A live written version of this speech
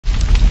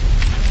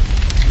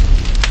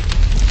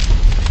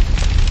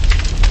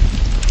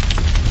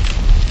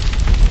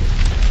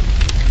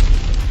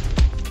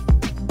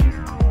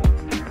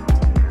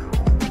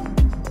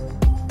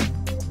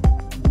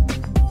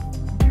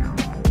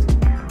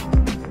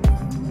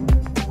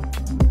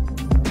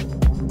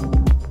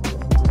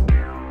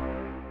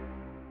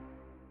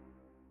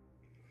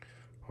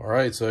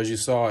right, so as you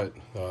saw it,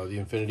 the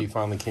Infinity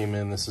finally came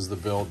in. This is the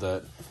build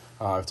that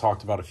I've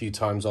talked about a few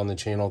times on the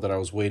channel that I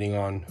was waiting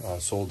on.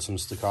 Sold some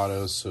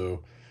staccatos,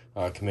 so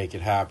I can make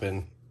it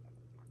happen.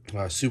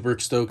 Super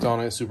stoked on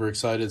it, super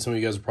excited. Some of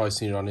you guys have probably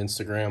seen it on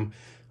Instagram,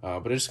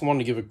 but I just wanted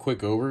to give a quick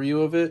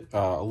overview of it,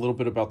 a little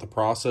bit about the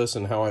process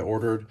and how I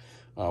ordered,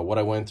 what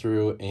I went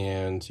through,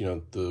 and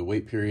the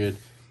wait period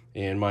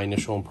and my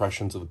initial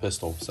impressions of the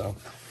pistol. So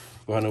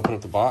go ahead and open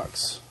up the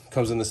box.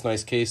 Comes in this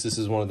nice case. This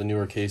is one of the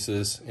newer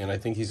cases, and I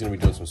think he's going to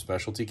be doing some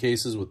specialty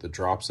cases with the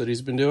drops that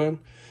he's been doing.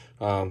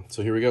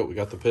 So here we go. We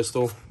got the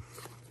pistol.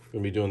 Going to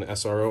be doing the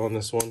SRO on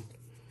this one.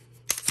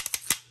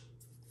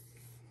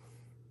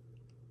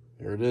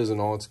 There it is in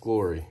all its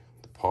glory.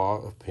 The paw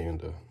of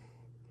Panda.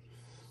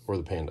 Or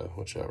the Panda,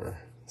 whichever.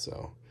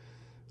 So,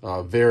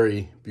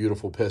 very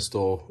beautiful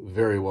pistol.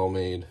 Very well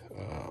made.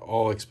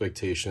 All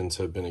expectations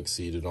have been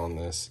exceeded on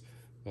this.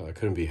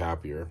 Couldn't be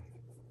happier.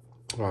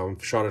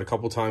 Shot it a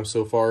couple times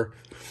so far,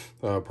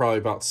 probably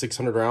about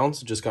 600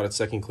 rounds. Just got its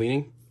second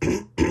cleaning.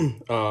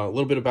 A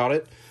little bit about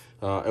it.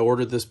 I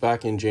ordered this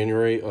back in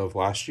January of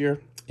last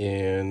year,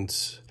 and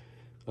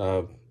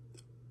I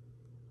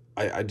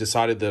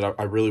decided that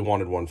I really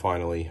wanted one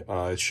finally.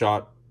 I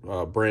shot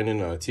Brandon,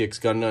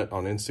 TX Gunnut,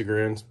 on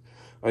Instagram's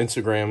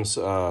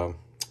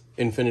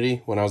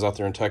Infinity when I was out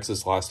there in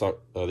Texas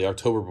the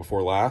October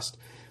before last,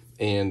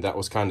 and that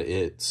was kind of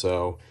it.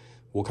 So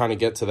we'll kind of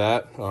get to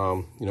that,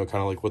 kind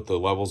of like what the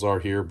levels are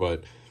here,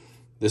 but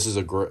this is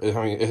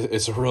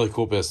it's a really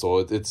cool pistol.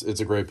 It's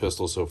a great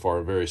pistol so far.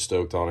 I'm very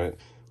stoked on it.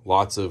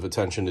 Lots of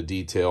attention to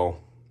detail.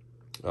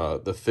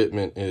 The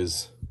fitment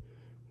is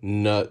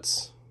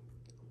nuts.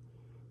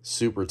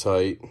 Super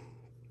tight.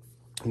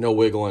 No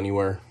wiggle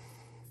anywhere.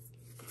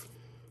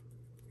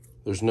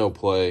 There's no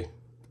play.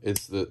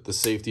 It's the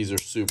safeties are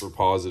super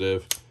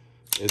positive.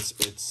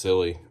 It's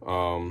silly.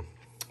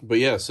 But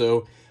yeah,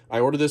 so I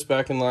ordered this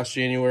back in last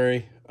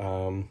January.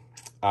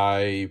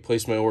 I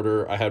placed my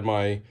order. I had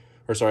my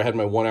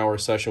 1 hour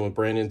session with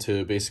Brandon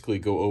to basically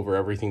go over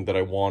everything that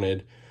I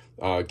wanted.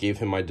 Gave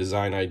him my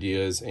design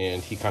ideas,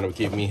 and he kind of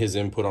gave me his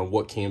input on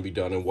what can be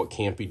done and what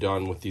can't be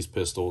done with these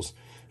pistols,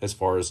 as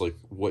far as like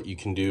what you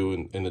can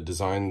do in the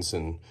designs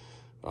and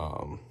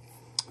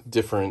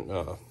different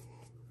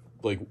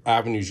like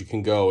avenues you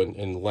can go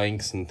and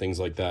lengths and things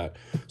like that.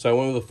 So I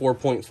went with a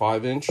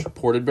 4.5 inch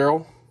ported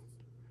barrel.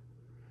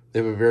 They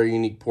have a very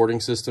unique porting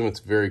system. It's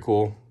very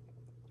cool,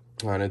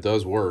 and it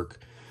does work.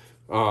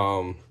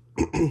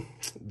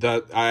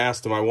 That I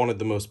asked him, I wanted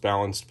the most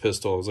balanced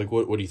pistol. I was like,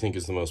 what do you think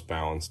is the most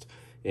balanced?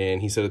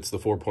 And he said it's the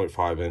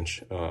 4.5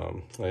 inch.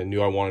 I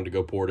knew I wanted to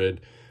go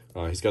ported.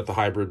 He's got the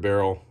hybrid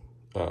barrel.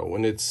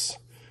 When it's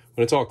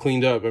all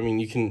cleaned up, I mean,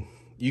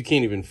 you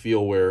can't even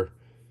feel where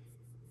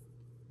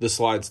the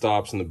slide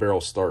stops and the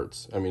barrel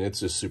starts. I mean,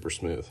 it's just super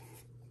smooth.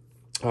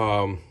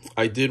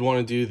 I did want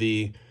to do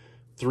the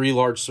 3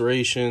 large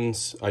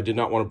serrations. I did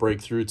not want to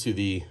break through to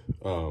the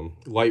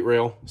light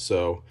rail,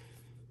 so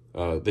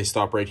they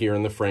stop right here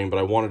in the frame, but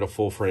I wanted a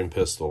full frame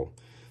pistol.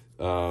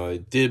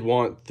 I did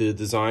want the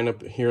design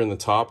up here in the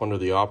top under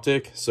the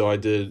optic, so I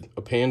did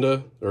a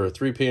panda, or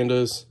 3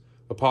 pandas,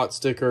 a pot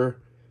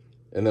sticker,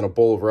 and then a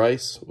bowl of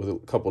rice with a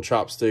couple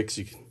chopsticks.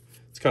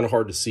 It's kind of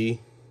hard to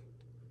see,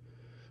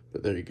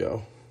 but there you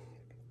go.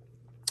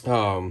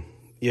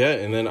 Yeah,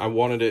 and then I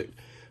wanted it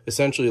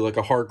essentially like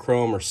a hard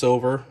chrome or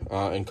silver,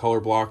 and color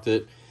blocked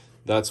it.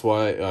 That's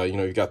why,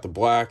 you got the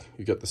black,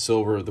 you got the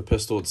silver of the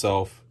pistol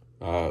itself,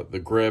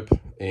 the grip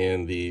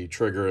and the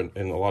trigger, and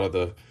a lot of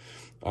the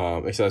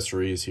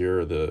accessories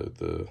here,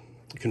 the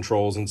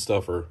controls and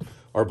stuff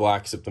are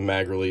black, except the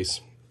mag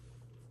release.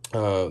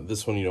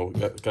 This one,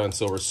 got in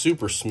silver,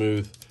 super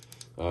smooth.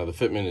 The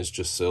fitment is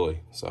just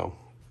silly. So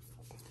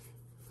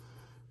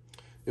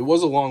it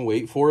was a long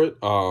wait for it,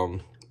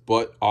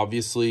 but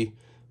obviously,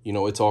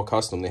 it's all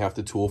custom. They have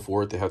to tool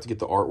for it. They have to get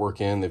the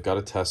artwork in. They've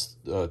got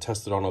to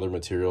test it on other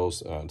materials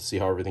to see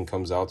how everything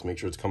comes out, to make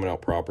sure it's coming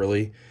out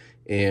properly.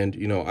 And,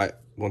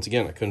 once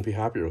again, I couldn't be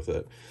happier with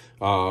it.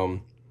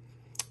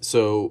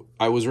 So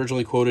I was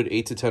originally quoted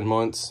 8 to 10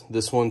 months.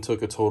 This one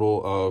took a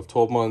total of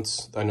 12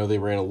 months. I know they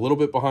ran a little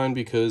bit behind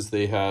because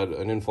they had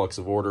an influx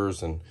of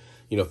orders and,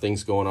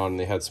 things going on, and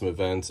they had some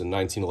events, and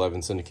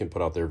 1911 Syndicate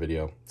put out their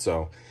video.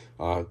 So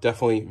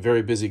definitely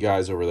very busy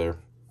guys over there.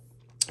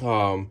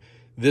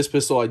 This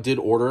pistol I did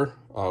order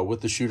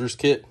with the shooter's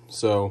kit.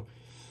 So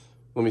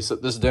let me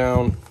set this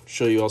down,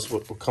 show you also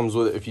what comes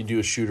with it if you do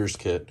a shooter's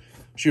kit.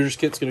 Shooter's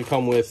kit's going to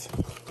come with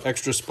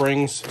extra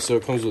springs. So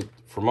it comes with,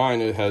 for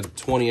mine, it had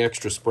 20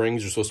 extra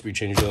springs. You're supposed to be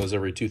changing those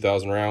every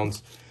 2,000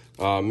 rounds.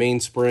 Main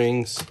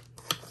springs.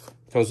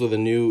 Comes with a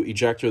new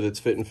ejector that's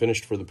fit and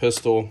finished for the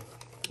pistol.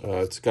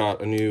 It's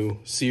got a new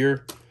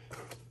sear,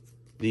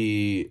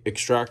 the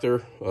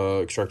extractor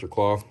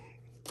claw,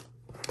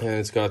 and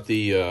it's got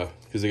the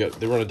because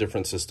they run a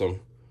different system,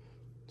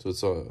 so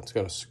it's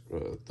got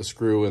the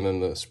screw and then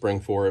the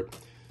spring for it.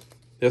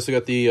 They also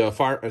got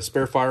the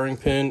spare firing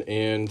pin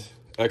and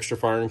extra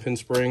firing pin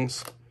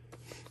springs.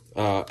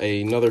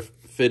 Another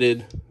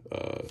fitted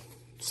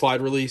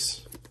slide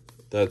release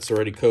that's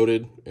already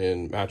coated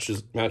and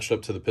matched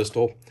up to the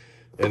pistol.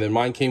 And then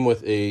mine came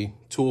with a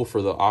tool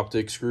for the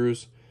optic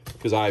screws,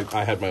 because I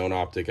had my own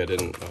optic. I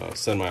didn't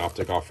send my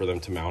optic off for them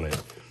to mount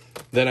it.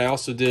 Then I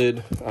also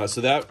did,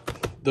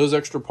 those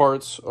extra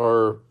parts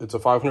are, it's a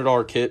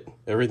 $500 kit.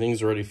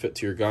 Everything's already fit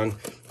to your gun.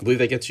 I believe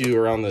that gets you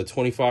around the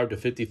 25 to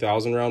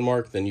 50,000 round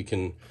mark. Then you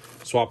can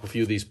swap a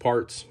few of these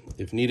parts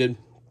if needed.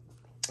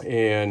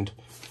 And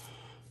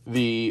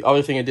the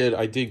other thing I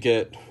did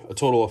get a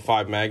total of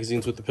 5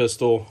 magazines with the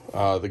pistol.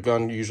 The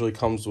gun usually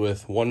comes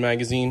with 1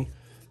 magazine,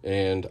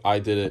 and I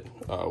did it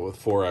with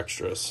 4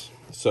 extras.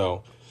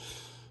 So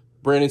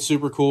Brandon's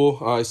super cool.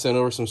 I sent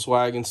over some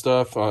swag and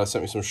stuff.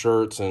 Sent me some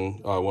shirts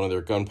and one of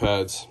their gun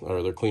pads,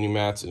 or their cleaning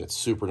mats, and it's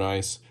super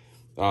nice.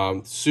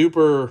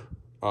 Super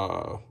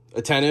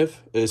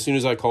attentive. As soon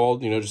as I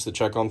called, just to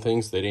check on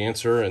things, they'd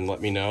answer and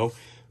let me know.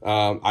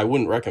 I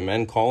wouldn't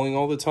recommend calling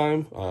all the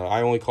time.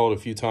 I only called a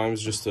few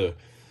times just to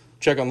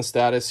check on the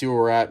status, see where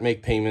we're at,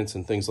 make payments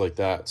and things like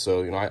that.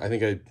 So, I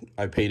think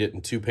I paid it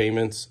in 2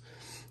 payments.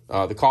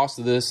 The cost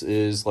of this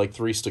is like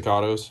 3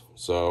 staccatos.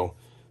 So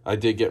I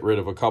did get rid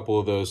of a couple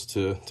of those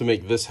to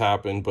make this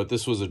happen, but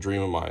this was a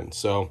dream of mine.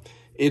 So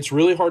it's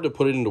really hard to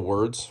put it into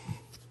words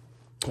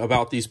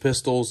about these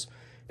pistols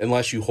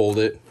unless you hold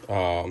it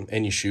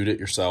and you shoot it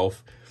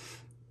yourself.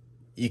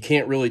 You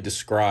can't really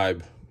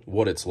describe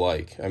what it's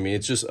like. I mean,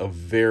 it's just a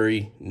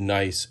very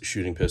nice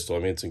shooting pistol. I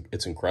mean,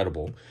 it's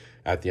incredible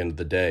at the end of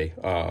the day.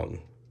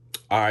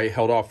 I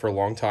held off for a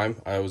long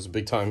time. I was a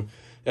big time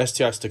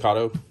STI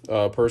staccato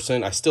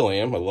person. I still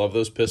am. I love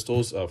those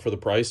pistols. For the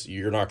price,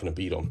 you're not going to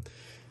beat them.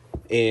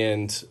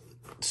 And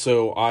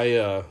so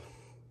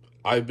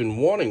I've been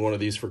wanting one of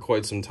these for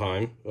quite some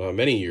time,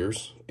 many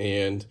years.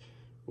 And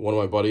one of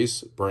my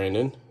buddies,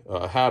 Brandon,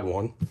 had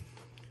one,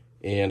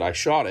 and I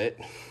shot it,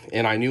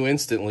 and I knew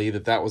instantly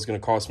that was going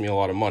to cost me a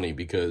lot of money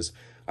because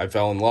I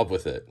fell in love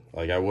with it.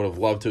 Like, I would have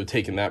loved to have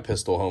taken that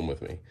pistol home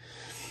with me.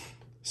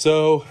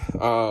 So,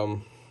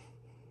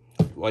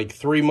 like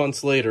 3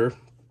 months later,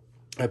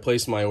 I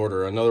placed my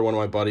order. Another one of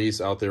my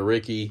buddies out there,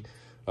 Ricky,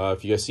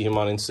 if you guys see him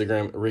on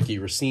Instagram, Ricky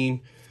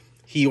Racine,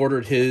 he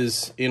ordered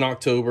his in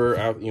October,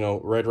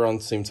 right around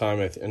the same time.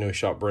 I know he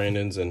shot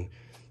Brandon's, and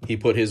he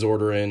put his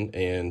order in,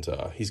 and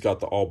he's got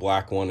the all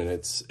black one, and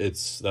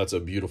that's a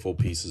beautiful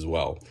piece as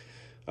well.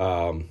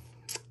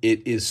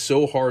 It is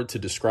so hard to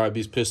describe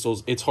these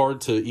pistols. It's hard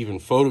to even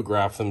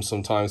photograph them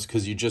sometimes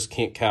because you just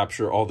can't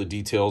capture all the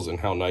details and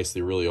how nice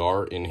they really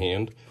are in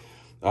hand.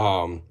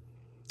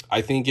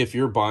 I think if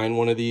you're buying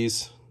one of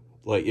these,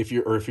 like if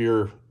you're a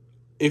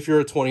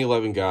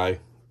 2011 guy,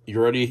 you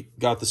already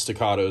got the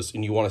staccatos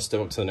and you want to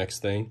step up to the next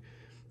thing,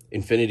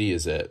 Infinity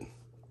is it.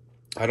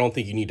 I don't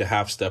think you need to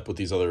half step with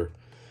these other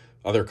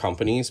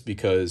companies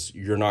because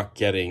I don't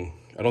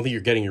think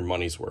you're getting your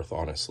money's worth,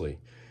 honestly.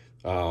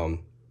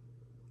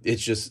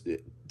 It's just,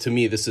 to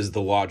me, this is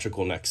the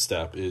logical next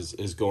step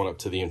is going up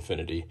to the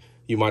Infinity.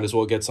 You might as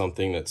well get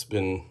something that's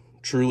been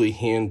truly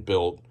hand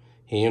built,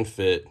 hand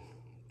fit,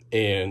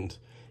 and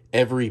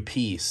every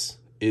piece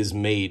is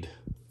made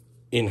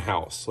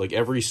in-house. Like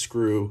every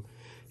screw,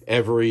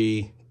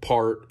 every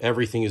part,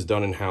 everything is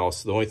done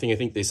in-house. The only thing I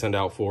think they send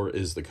out for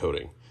is the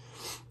coating.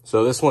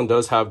 So this one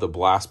does have the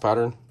blast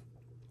pattern,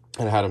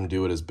 and I had them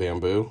do it as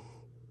bamboo.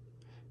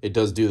 It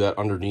does do that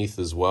underneath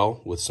as well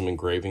with some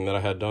engraving that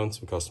I had done,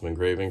 some custom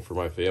engraving for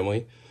my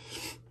family.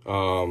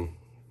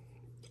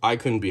 I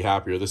couldn't be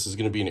happier. This is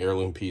going to be an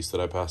heirloom piece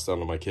that I passed down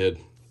to my kid,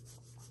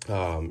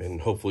 and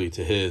hopefully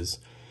to his.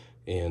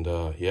 And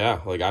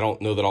yeah, like I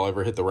don't know that I'll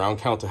ever hit the round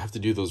count to have to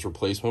do those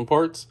replacement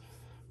parts,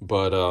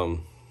 but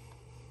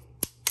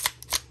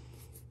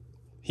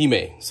he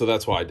may. So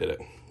that's why I did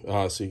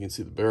it. So you can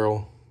see the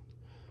barrel.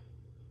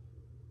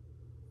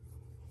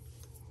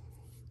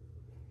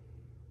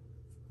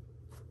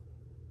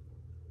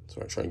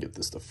 So I try and get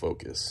this to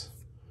focus.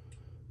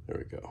 There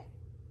we go.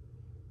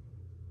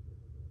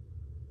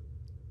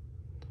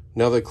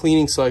 Now the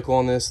cleaning cycle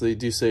on this, they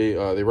do say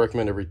they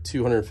recommend every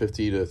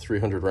 250 to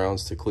 300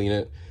 rounds to clean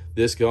it.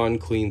 This gun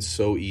cleans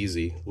so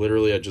easy.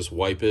 Literally, I just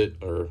wipe it,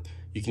 or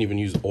you can even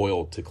use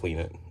oil to clean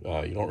it.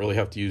 You don't really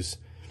have to use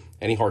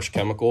any harsh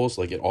chemicals.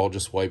 Like, it all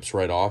just wipes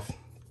right off.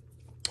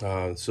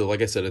 So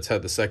like I said, it's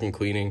had the second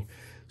cleaning.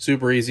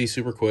 Super easy,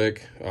 super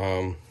quick.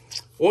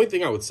 Only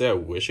thing I would say I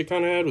wish it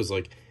kind of had was,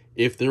 like,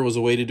 if there was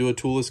a way to do a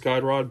toolless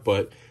guide rod,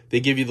 but they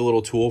give you the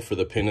little tool for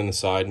the pin in the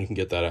side, and you can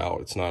get that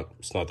out. It's not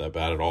that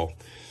bad at all.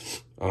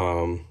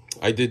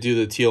 I did do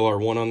the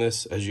TLR1 on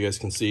this. As you guys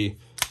can see,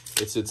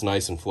 it sits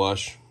nice and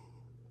flush.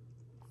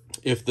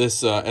 If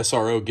this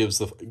SRO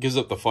gives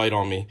up the fight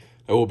on me,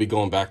 I will be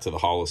going back to the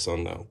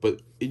Holosun though.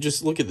 But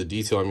just look at the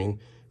detail. I mean,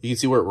 you can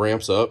see where it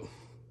ramps up.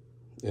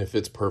 It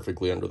fits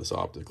perfectly under this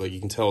optic. Like, you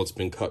can tell it's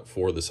been cut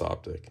for this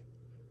optic.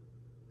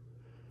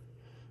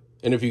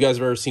 And if you guys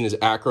have ever seen his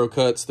acro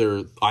cuts,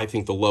 they're, I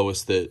think, the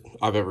lowest that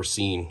I've ever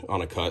seen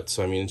on a cut.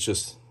 So, I mean, it's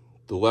just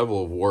the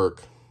level of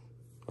work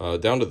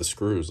down to the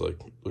screws. Like,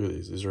 look at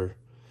these. These are,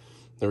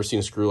 never seen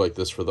a screw like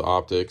this for the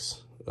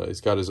optics.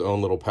 He's got his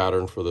own little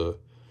pattern for the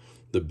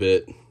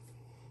bit.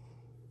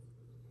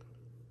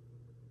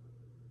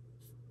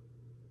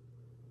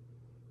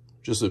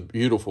 Just a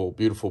beautiful,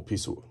 beautiful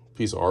piece of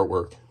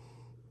artwork.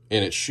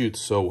 And it shoots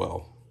so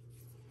well.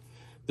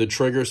 The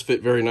triggers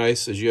fit very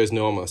nice. As you guys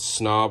know, I'm a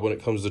snob when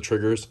it comes to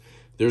triggers.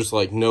 There's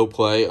like no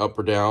play up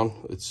or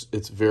down.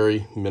 It's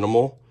very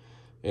minimal,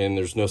 and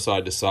there's no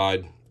side to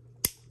side.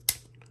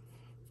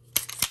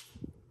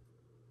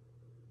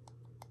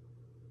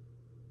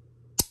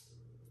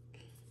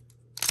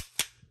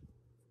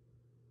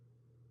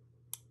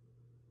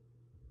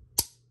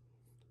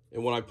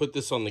 And when I put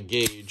this on the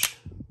gauge,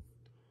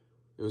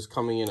 it was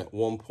coming in at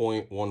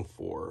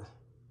 1.14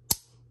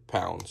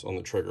 pounds on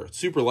the trigger. It's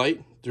super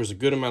light. There's a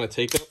good amount of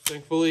take up,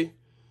 thankfully,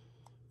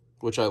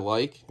 which I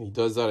like. He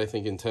does that, I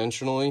think,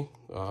 intentionally,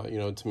 you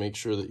know, to make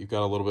sure that you've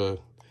got a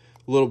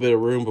little bit of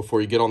room before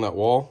you get on that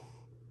wall,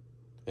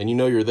 and you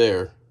know you're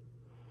there,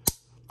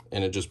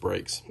 and it just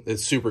breaks.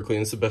 It's super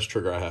clean. It's the best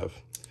trigger I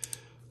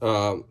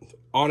have.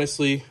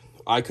 Honestly,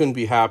 I couldn't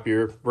be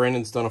happier.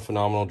 Brandon's done a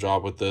phenomenal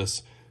job with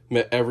this.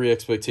 Met every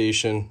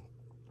expectation,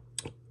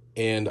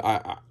 and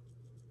I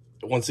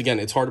once again,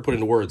 it's hard to put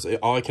into words.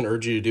 All I can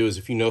urge you to do is,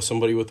 if you know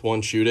somebody with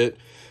one, shoot it.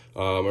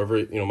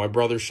 You know, my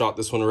brother shot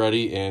this one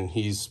already, and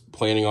he's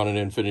planning on an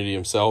Infinity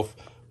himself.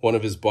 One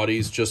of his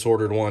buddies just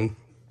ordered one.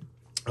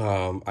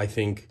 I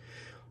think,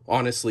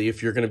 honestly,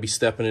 if you're going to be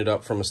stepping it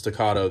up from a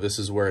staccato, this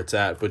is where it's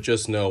at. But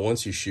just know,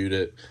 once you shoot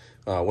it,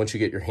 once you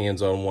get your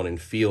hands on one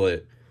and feel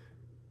it,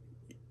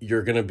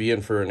 you're going to be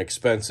in for an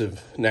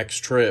expensive next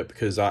trip,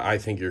 because I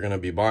think you're going to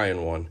be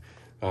buying one.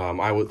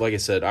 Like I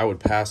said, I would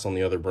pass on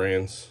the other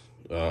brands,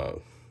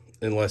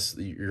 unless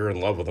you're in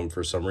love with them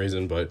for some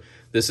reason. But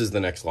this is the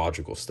next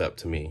logical step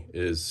to me,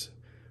 is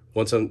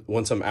once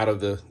I'm out of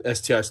the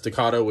STI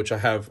staccato, which I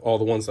have all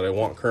the ones that I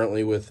want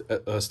currently with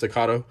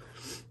staccato,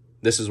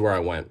 this is where I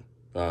went,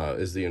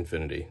 is the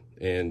Infinity.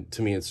 And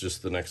to me, it's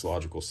just the next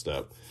logical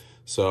step.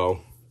 So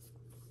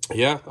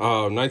yeah,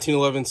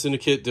 1911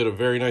 Syndicate did a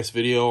very nice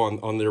video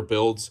on their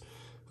builds,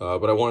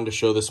 but I wanted to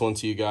show this one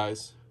to you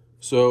guys.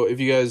 So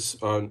if you guys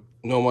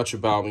know much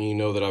about me, you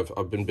know that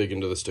I've been big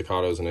into the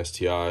staccatos and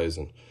STIs,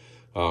 and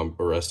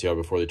or STI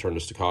before they turned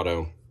to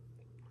staccato.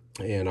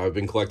 And I've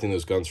been collecting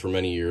those guns for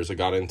many years. I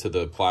got into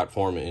the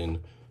platform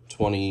in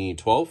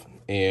 2012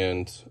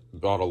 and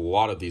bought a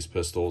lot of these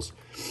pistols.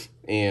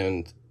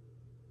 And,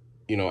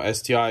 you know,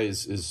 STI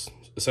is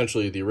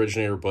essentially the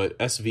originator, but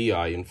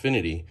SVI,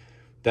 Infinity,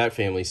 that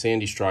family,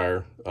 Sandy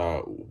Stryer,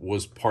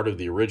 was part of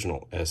the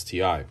original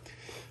STI.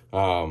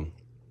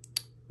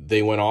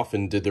 They went off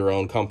and did their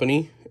own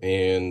company,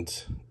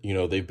 and, you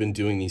know, they've been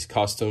doing these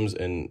customs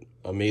and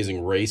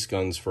amazing race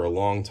guns for a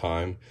long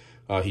time.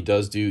 He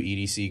does do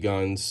EDC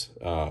guns,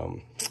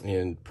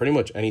 and pretty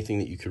much anything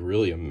that you could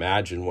really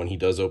imagine when he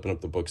does open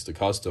up the books to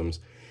customs.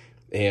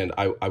 And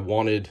I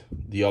wanted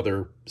the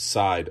other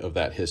side of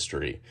that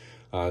history.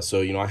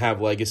 So, you know, I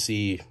have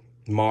legacy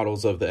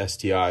models of the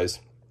STIs.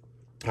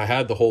 I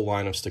had the whole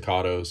line of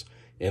staccatos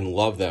and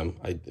love them.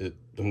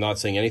 I'm not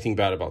saying anything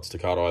bad about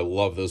staccato. I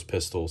love those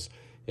pistols,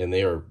 and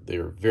they are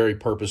very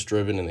purpose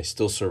driven, and they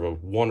still serve a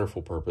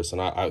wonderful purpose.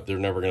 And they're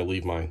never going to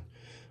leave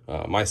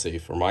my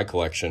safe or my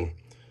collection.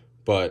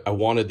 But I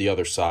wanted the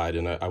other side,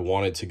 and I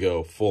wanted to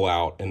go full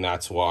out, and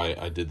that's why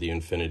I did the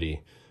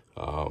Infinity.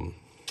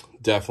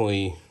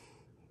 Definitely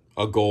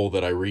a goal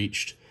that I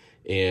reached,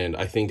 and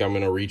I think I'm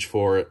going to reach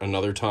for it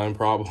another time,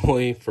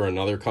 probably for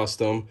another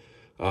custom.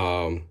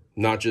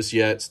 Not just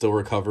yet, still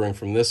recovering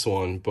from this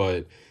one,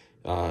 but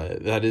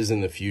that is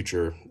in the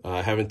future.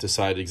 I haven't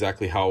decided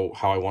exactly how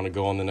I want to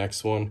go on the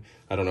next one.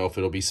 I don't know if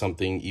it'll be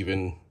something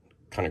even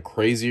kind of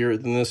crazier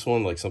than this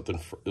one, like something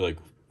like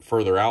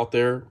further out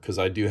there, because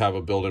I do have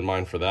a build in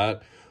mind for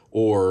that,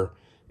 or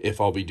if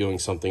I'll be doing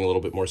something a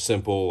little bit more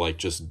simple, like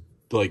just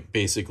like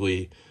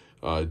basically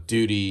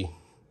duty,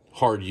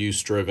 hard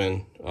use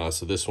driven,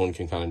 so this one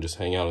can kind of just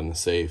hang out in the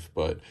safe.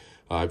 But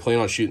I plan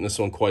on shooting this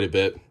one quite a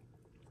bit,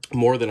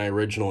 more than I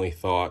originally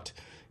thought.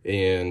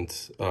 And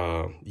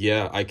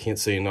yeah, I can't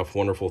say enough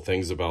wonderful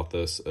things about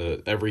this.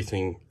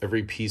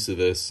 Every piece of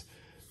this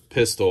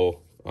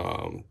pistol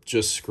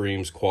just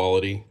screams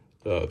quality.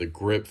 The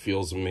grip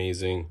feels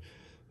amazing.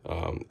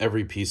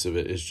 Every piece of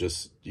it is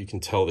just, you can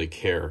tell they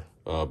care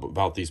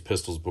about these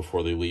pistols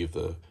before they leave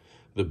the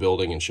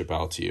building and ship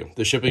out to you.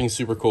 The shipping is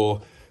super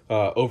cool.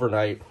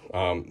 Overnight,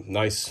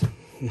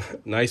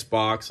 nice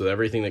box with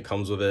everything that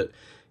comes with it.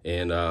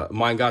 And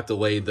mine got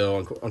delayed, though,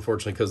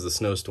 unfortunately, because of the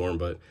snowstorm,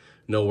 but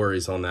no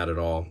worries on that at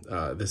all.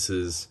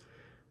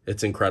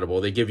 It's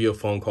incredible. They give you a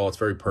phone call. It's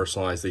very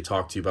personalized. They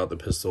talk to you about the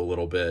pistol a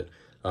little bit,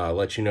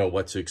 let you know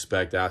what to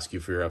expect, ask you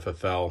for your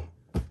FFL.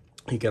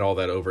 You get all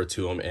that over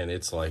to them, and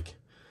it's like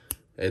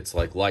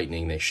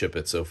lightning. They ship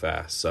it so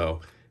fast.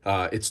 So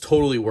it's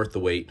totally worth the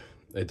wait.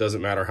 It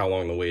doesn't matter how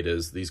long the wait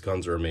is. These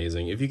guns are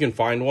amazing. If you can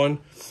find one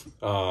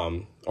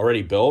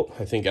already built,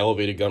 I think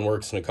Elevated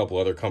Gunworks and a couple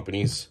other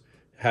companies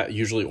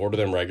usually order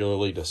them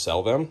regularly to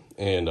sell them,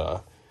 and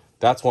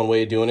that's one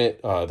way of doing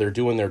it. They're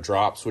doing their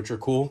drops, which are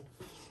cool,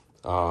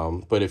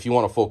 but if you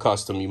want a full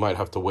custom, you might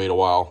have to wait a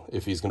while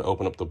if he's going to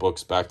open up the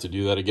books back to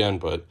do that again.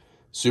 But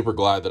super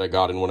glad that I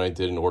got in when I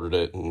did and ordered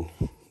it, and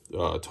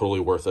totally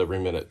worth every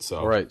minute. So,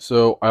 all right,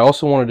 so I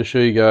also wanted to show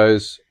you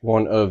guys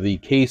one of the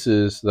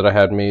cases that I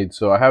had made.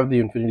 So I have the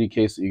Infinity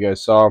case that you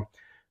guys saw.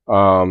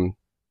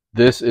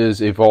 This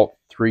is a Vault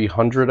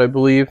 300, I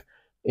believe,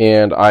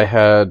 and I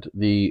had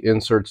the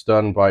inserts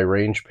done by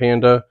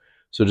Panda.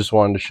 So just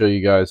wanted to show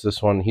you guys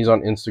this one. He's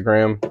on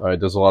Instagram. He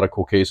does a lot of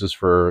cool cases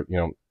for, you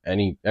know,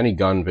 any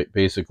gun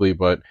basically,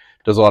 but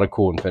does a lot of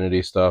cool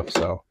Infinity stuff.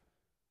 So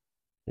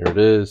here it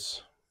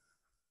is.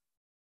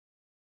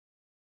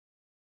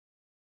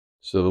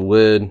 So the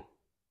lid,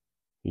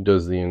 he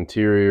does the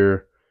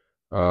interior,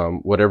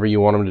 whatever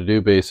you want him to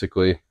do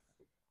basically.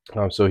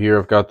 So here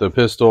I've got the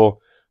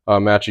pistol,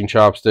 matching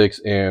chopsticks,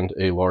 and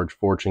a large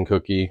fortune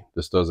cookie.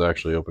 This does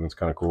actually open, it's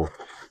kind of cool.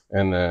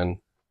 And then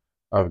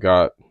I've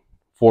got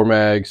 4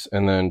 mags,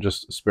 and then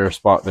just a spare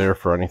spot there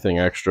for anything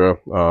extra,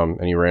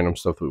 any random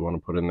stuff that we want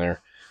to put in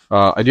there.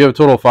 I do have a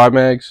total of 5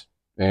 mags,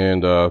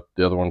 and the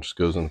other one just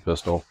goes in the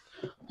pistol.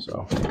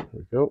 So there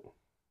we go.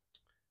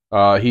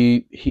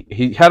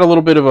 He had a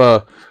little bit of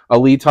a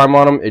lead time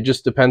on him. It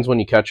just depends when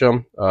you catch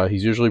him.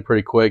 He's usually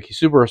pretty quick. He's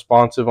super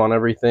responsive on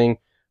everything.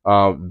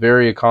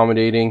 Very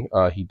accommodating.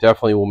 He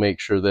definitely will make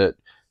sure that,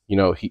 you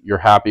know, you're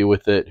happy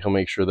with it. He'll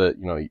make sure that,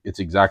 you know, it's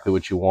exactly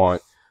what you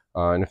want.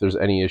 And if there's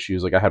any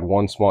issues, like I had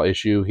one small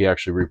issue, he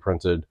actually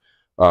reprinted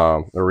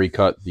or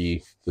recut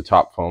the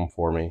top foam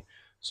for me.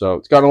 So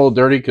it's gotten a little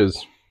dirty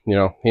because, you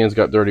know, hands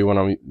got dirty when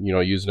I'm, you know,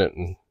 using it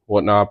and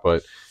whatnot.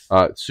 But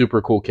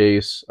super cool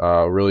case.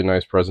 Really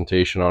nice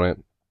presentation on it.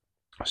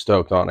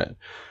 Stoked on it.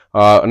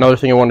 Another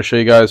thing I wanted to show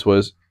you guys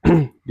was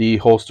the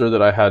holster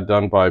that I had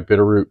done by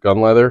Bitterroot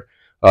Gunleather.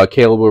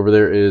 Caleb over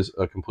there is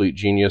a complete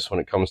genius when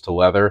it comes to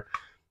leather.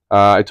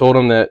 I told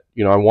him that,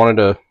 you know, I wanted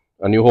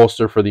a new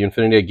holster for the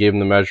Infinity. I gave him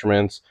the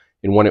measurements,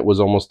 and when it was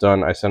almost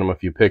done, I sent him a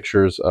few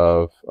pictures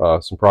of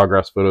some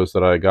progress photos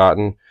that I had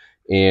gotten,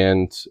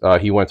 and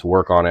he went to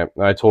work on it.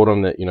 And I told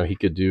him that, you know, he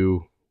could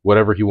do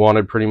whatever he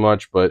wanted pretty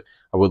much, but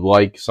I would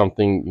like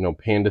something, you know,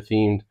 panda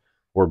themed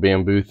or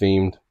bamboo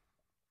themed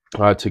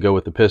to go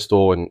with the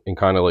pistol and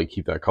kind of like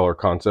keep that color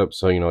concept.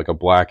 So, you know, like a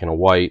black and a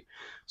white.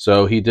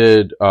 So he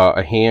did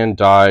a hand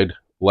dyed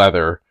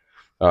leather.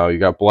 You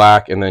got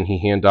black, and then he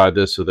hand dyed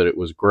this so that it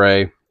was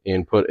gray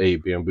and put a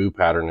bamboo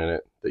pattern in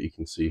it that you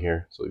can see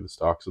here. So the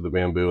stalks of the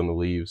bamboo and the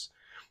leaves,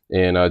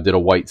 and did a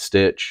white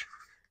stitch,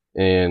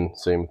 and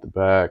same with the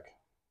back.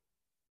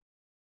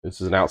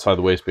 This is an outside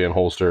the waistband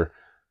holster.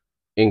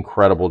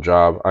 Incredible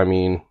job. I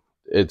mean,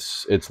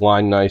 it's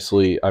lined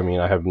nicely. I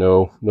mean, I have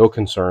no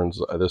concerns.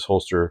 This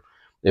holster,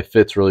 it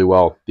fits really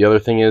well. The other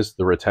thing is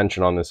the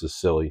retention on this is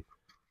silly.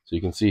 So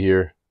you can see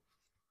here.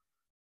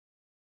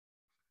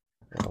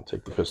 I'll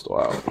take the pistol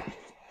out.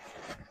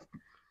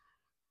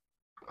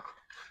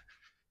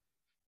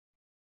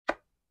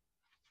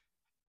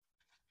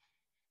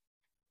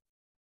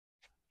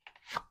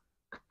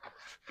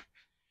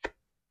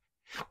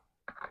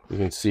 You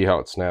can see how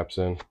it snaps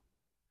in.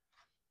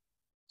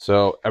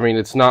 So, I mean,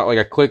 it's not like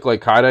a click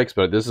like Kydex,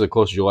 but this is the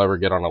closest you'll ever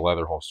get on a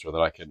leather holster that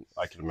I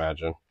can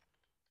imagine.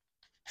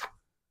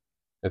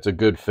 It's a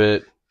good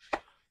fit.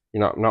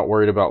 You're not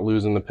worried about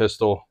losing the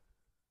pistol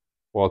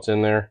while it's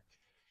in there.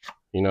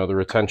 You know, the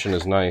retention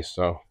is nice,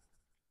 so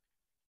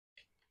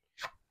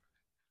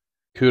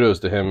kudos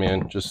to him,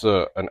 man. Just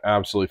an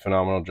absolutely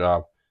phenomenal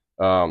job.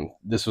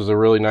 This was a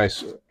really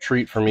nice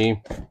treat for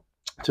me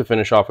to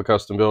finish off a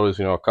custom build.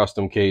 You know, a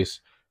custom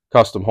case,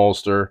 custom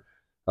holster.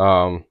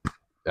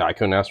 I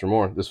couldn't ask for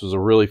more. This was a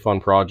really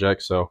fun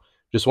project, so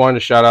just wanted to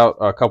shout out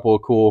a couple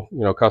of cool, you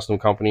know, custom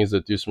companies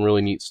that do some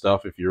really neat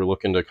stuff if you're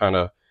looking to kind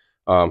of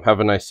have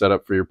a nice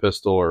setup for your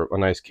pistol or a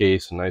nice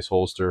case, a nice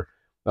holster.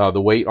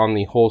 The weight on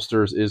the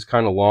holsters is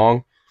kind of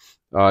long.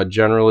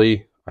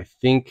 Generally, I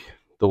think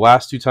the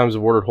last 2 times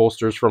I've ordered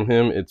holsters from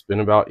him, it's been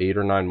about 8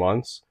 or 9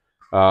 months.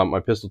 My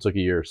pistol took a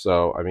year,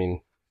 so I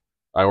mean,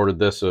 I ordered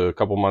this a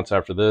couple months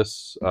after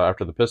this,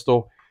 after the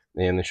pistol,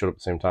 and they showed up at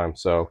the same time.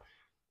 So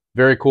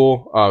very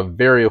cool,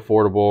 very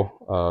affordable,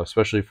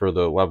 especially for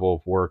the level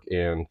of work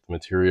and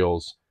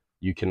materials.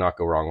 You cannot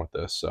go wrong with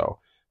this. So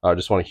I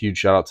just want a huge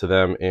shout out to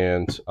them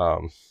and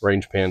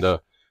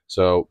Panda.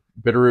 So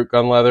Bitterroot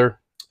Gunleather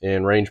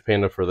and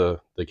Panda for the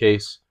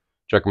case.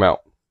 Check them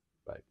out.